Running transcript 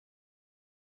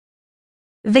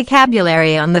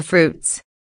Vocabulary on the fruits.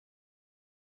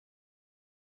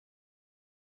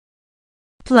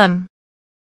 Plum,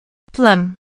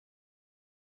 plum.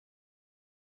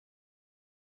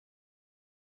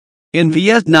 In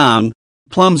Vietnam,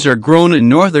 plums are grown in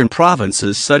northern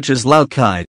provinces such as Lao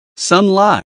Cai, Sun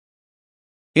La.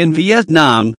 In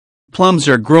Vietnam, plums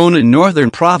are grown in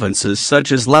northern provinces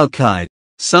such as Lao Cai,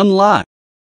 Sun La.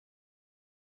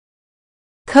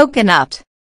 Coconut,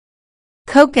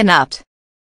 coconut.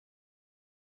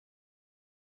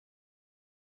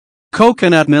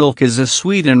 Coconut milk is a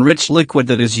sweet and rich liquid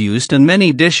that is used in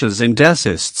many dishes and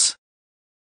desserts.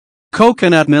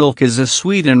 Coconut milk is a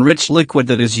sweet and rich liquid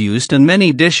that is used in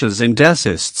many dishes and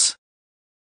desserts.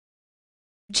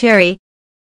 Cherry,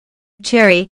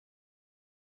 cherry.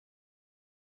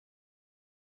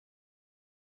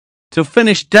 To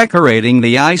finish decorating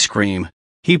the ice cream,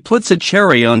 he puts a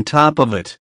cherry on top of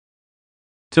it.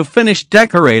 To finish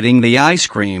decorating the ice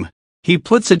cream, he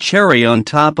puts a cherry on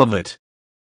top of it.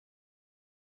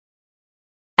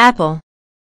 Apple,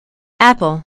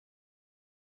 apple.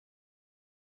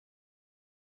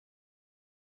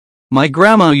 My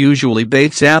grandma usually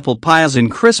bakes apple pies in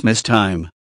Christmas time.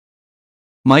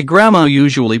 My grandma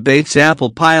usually bakes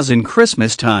apple pies in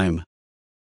Christmas time.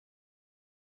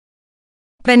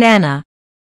 Banana,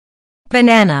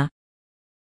 banana.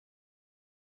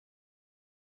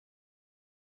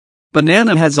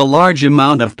 Banana has a large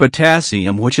amount of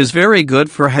potassium, which is very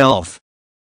good for health.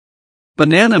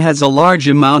 Banana has a large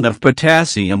amount of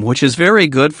potassium, which is very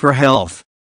good for health.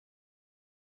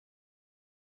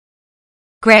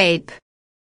 Grape,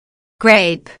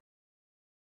 grape.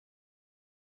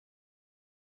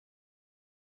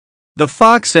 The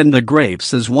Fox and the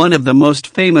Grapes is one of the most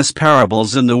famous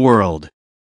parables in the world.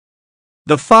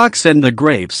 The Fox and the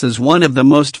Grapes is one of the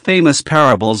most famous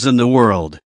parables in the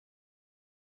world.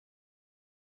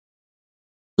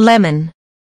 Lemon,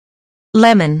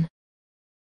 lemon.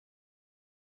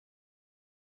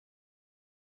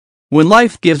 When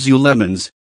life gives you lemons,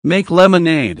 make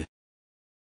lemonade.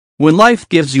 When life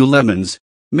gives you lemons,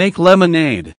 make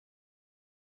lemonade.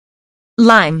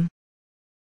 Lime,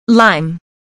 lime.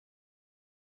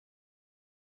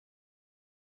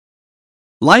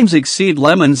 Limes exceed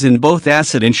lemons in both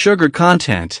acid and sugar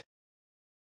content.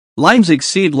 Limes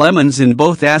exceed lemons in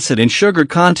both acid and sugar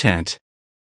content.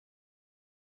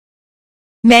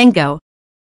 Mango,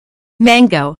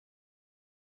 mango.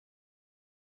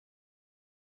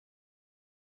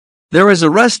 There is a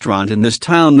restaurant in this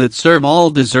town that serves all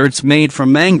desserts made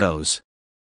from mangoes.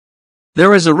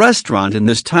 There is a restaurant in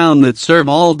this town that serves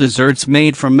all desserts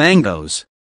made from mangoes.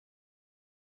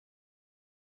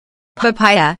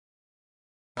 Papaya,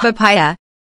 papaya.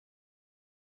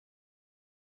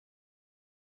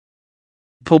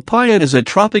 Papaya is a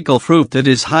tropical fruit that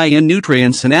is high in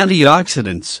nutrients and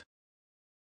antioxidants.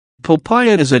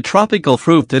 Papaya is a tropical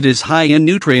fruit that is high in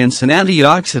nutrients and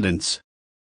antioxidants.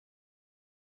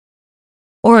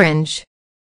 Orange,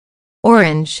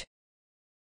 orange.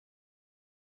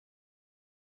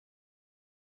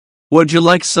 Would you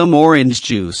like some orange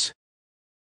juice?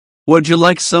 Would you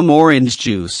like some orange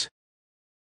juice?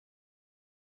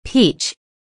 Peach,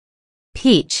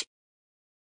 peach.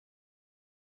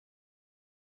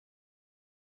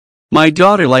 My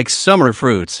daughter likes summer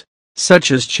fruits,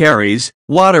 such as cherries,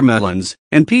 watermelons,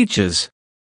 and peaches.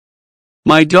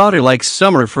 My daughter likes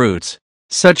summer fruits,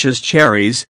 such as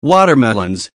cherries,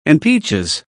 watermelons, and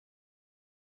peaches.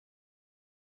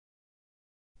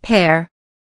 Pear,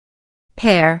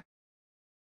 pear.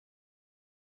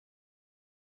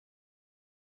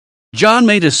 John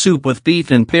made a soup with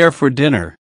beef and pear for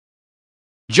dinner.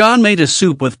 John made a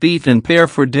soup with beef and pear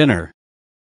for dinner.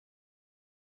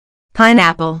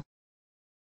 Pineapple,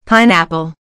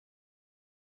 pineapple.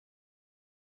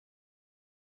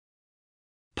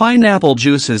 Pineapple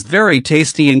juice is very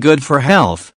tasty and good for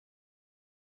health.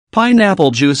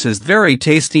 Pineapple juice is very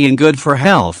tasty and good for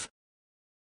health.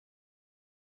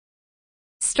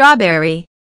 Strawberry,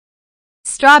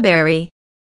 strawberry.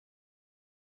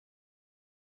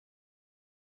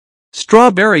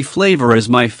 Strawberry flavor is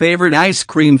my favorite ice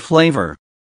cream flavor.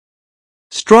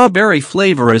 Strawberry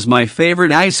flavor is my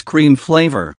favorite ice cream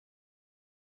flavor.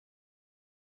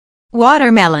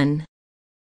 Watermelon,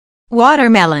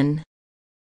 watermelon.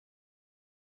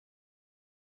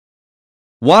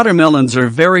 Watermelons are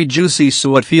very juicy,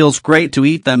 so it feels great to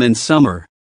eat them in summer.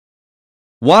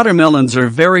 Watermelons are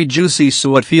very juicy,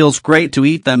 so it feels great to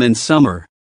eat them in summer.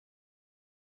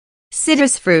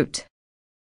 Citrus fruit,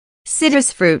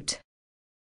 citrus fruit.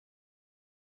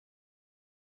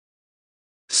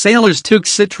 Sailors took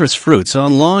citrus fruits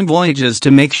on long voyages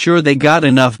to make sure they got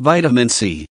enough vitamin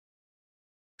C.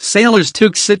 Sailors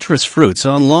took citrus fruits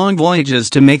on long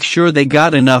voyages to make sure they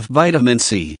got enough vitamin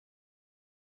C.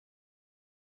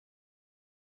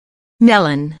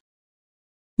 Melon.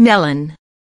 Melon.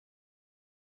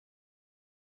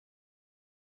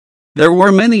 There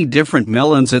were many different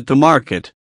melons at the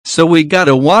market, so we got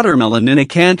a watermelon and a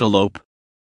cantaloupe.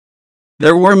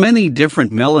 There were many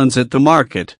different melons at the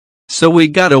market, so we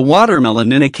got a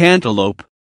watermelon and a cantaloupe.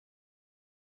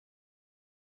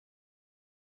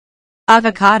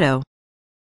 Avocado.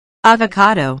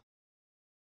 Avocado.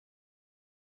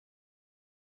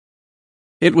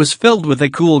 It was filled with a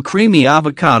cool creamy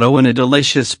avocado and a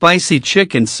delicious spicy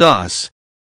chicken sauce.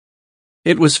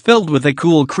 It was filled with a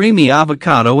cool creamy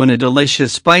avocado and a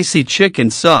delicious spicy chicken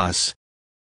sauce.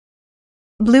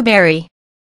 Blueberry.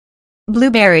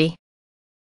 Blueberry.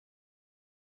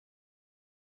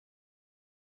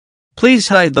 Please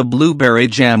hide the blueberry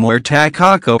jam where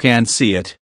Takako can't see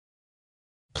it.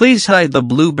 Please hide the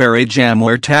blueberry jam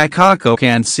where Takako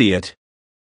can't see it.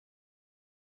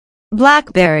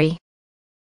 Blackberry.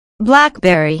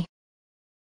 Blackberry.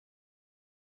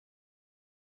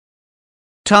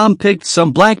 Tom picked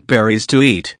some blackberries to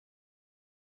eat.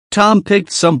 Tom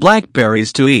picked some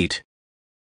blackberries to eat.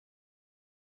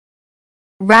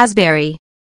 Raspberry.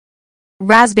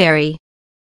 Raspberry.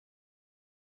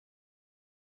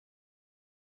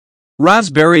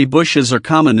 Raspberry bushes are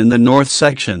common in the north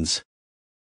sections.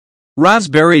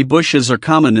 Raspberry bushes are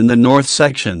common in the north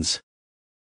sections.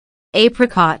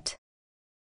 Apricot.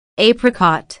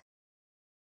 Apricot.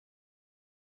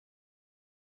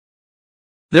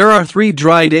 There are 3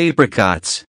 dried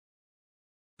apricots.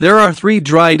 There are 3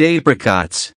 dried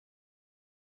apricots.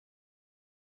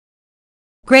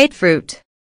 Grapefruit.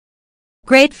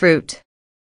 Grapefruit.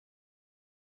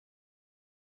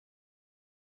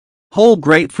 Whole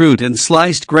grapefruit and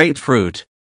sliced grapefruit.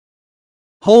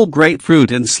 Whole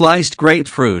grapefruit and sliced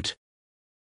grapefruit.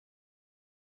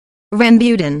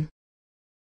 Rambutan.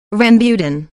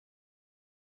 Rambutan.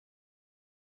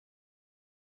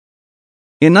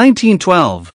 In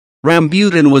 1912,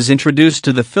 rambutan was introduced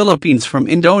to the Philippines from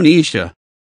Indonesia.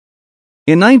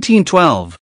 In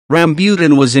 1912,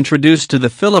 rambutan was introduced to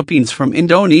the Philippines from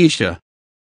Indonesia.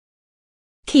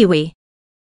 Kiwi.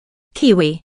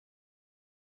 Kiwi.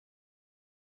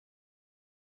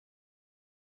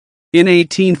 In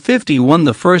 1851,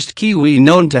 the first kiwi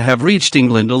known to have reached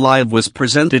England alive was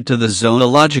presented to the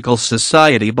Zoological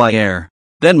Society by Eyre,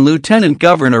 then Lieutenant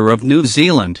Governor of New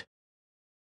Zealand.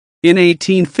 In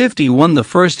 1851, the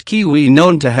first kiwi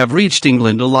known to have reached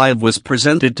England alive was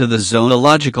presented to the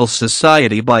Zoological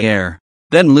Society by Eyre,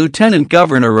 then Lieutenant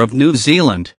Governor of New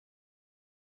Zealand.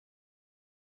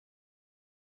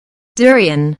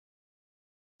 Durian.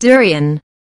 Durian.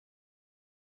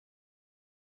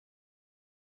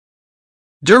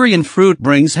 Durian fruit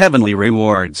brings heavenly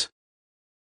rewards.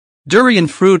 Durian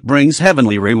fruit brings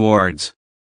heavenly rewards.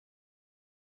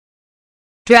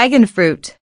 Dragon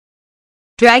fruit.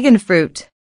 Dragon fruit.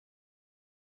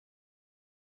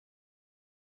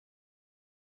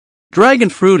 Dragon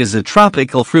fruit is a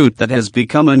tropical fruit that has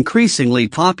become increasingly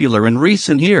popular in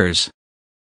recent years.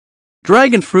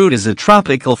 Dragon fruit is a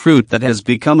tropical fruit that has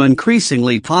become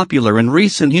increasingly popular in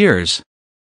recent years.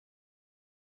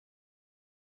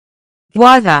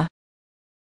 Guava.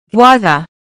 Guava.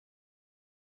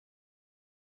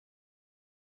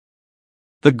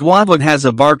 The guava has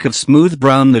a bark of smooth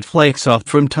brown that flakes off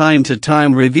from time to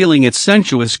time, revealing its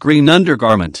sensuous green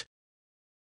undergarment.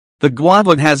 The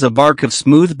guava has a bark of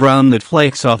smooth brown that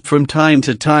flakes off from time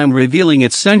to time, revealing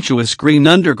its sensuous green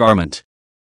undergarment.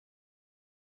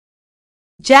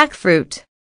 Jackfruit.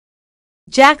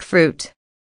 Jackfruit.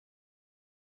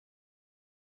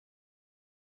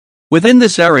 Within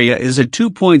this area is a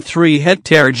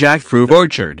 2.3-hectare jackfruit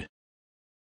orchard.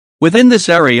 Within this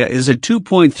area is a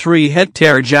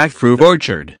 2.3-hectare jackfruit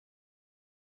orchard.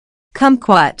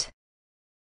 Kumquat.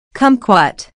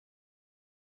 Kumquat.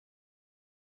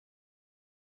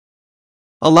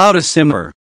 Allow to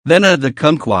simmer, then add the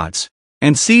kumquats,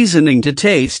 and seasoning to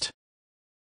taste.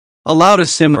 Allow to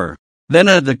simmer, then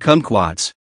add the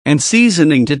kumquats, and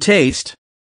seasoning to taste.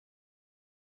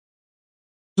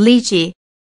 Lychee.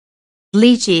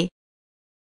 Lychee.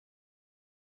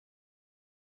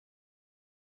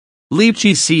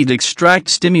 Lychee seed extract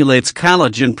stimulates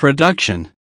collagen production.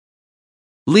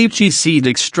 Lychee seed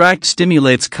extract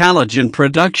stimulates collagen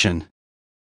production.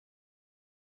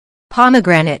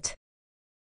 Pomegranate.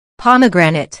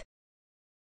 Pomegranate.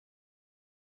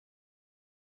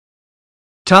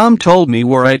 Tom told me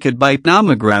where I could buy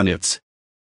pomegranates.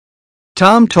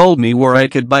 Tom told me where I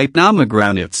could buy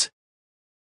pomegranates.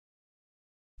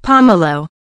 Pomelo.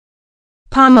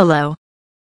 Pomelo.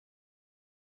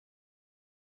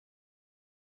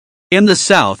 In the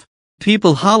South,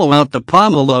 people hollow out the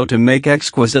pomelo to make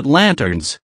exquisite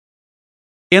lanterns.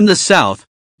 In the South,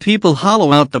 people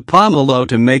hollow out the pomelo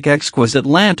to make exquisite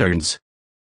lanterns.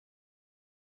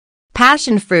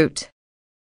 Passion fruit.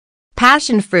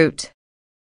 Passion fruit.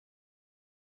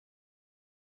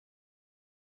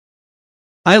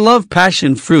 I love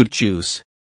passion fruit juice.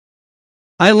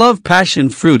 I love passion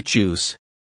fruit juice.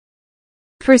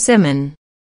 Persimmon.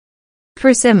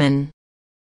 Persimmon.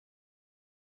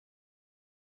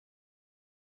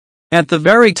 At the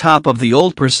very top of the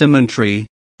old persimmon tree,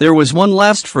 there was one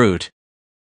last fruit.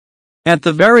 At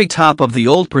the very top of the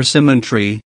old persimmon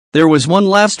tree, there was one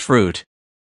last fruit.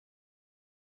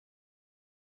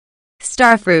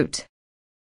 Starfruit.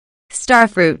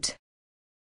 Starfruit.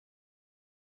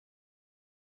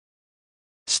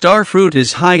 Starfruit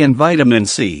is high in vitamin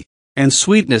C, and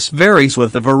sweetness varies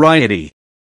with the variety.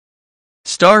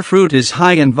 Starfruit is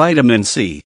high in vitamin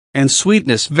C, and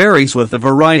sweetness varies with the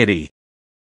variety.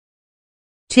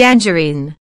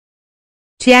 Tangerine.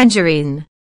 Tangerine.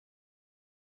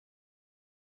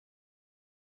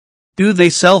 Do they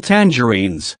sell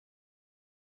tangerines?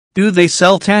 Do they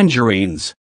sell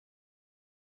tangerines?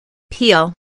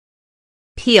 Peel.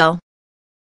 Peel.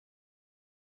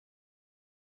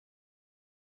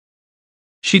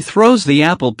 She throws the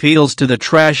apple peels to the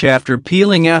trash after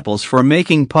peeling apples for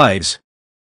making pies.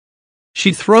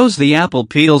 She throws the apple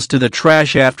peels to the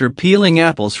trash after peeling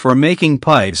apples for making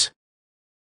pies.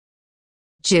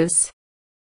 Juice.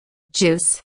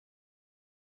 Juice.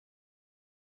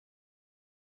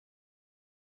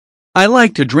 I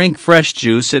like to drink fresh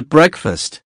juice at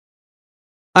breakfast.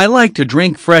 I like to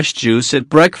drink fresh juice at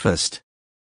breakfast.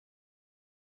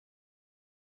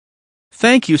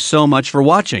 Thank you so much for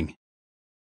watching.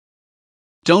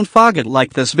 Don't forget to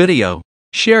like this video,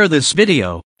 share this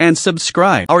video, and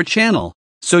subscribe our channel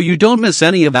so you don't miss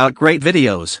any of our great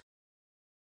videos.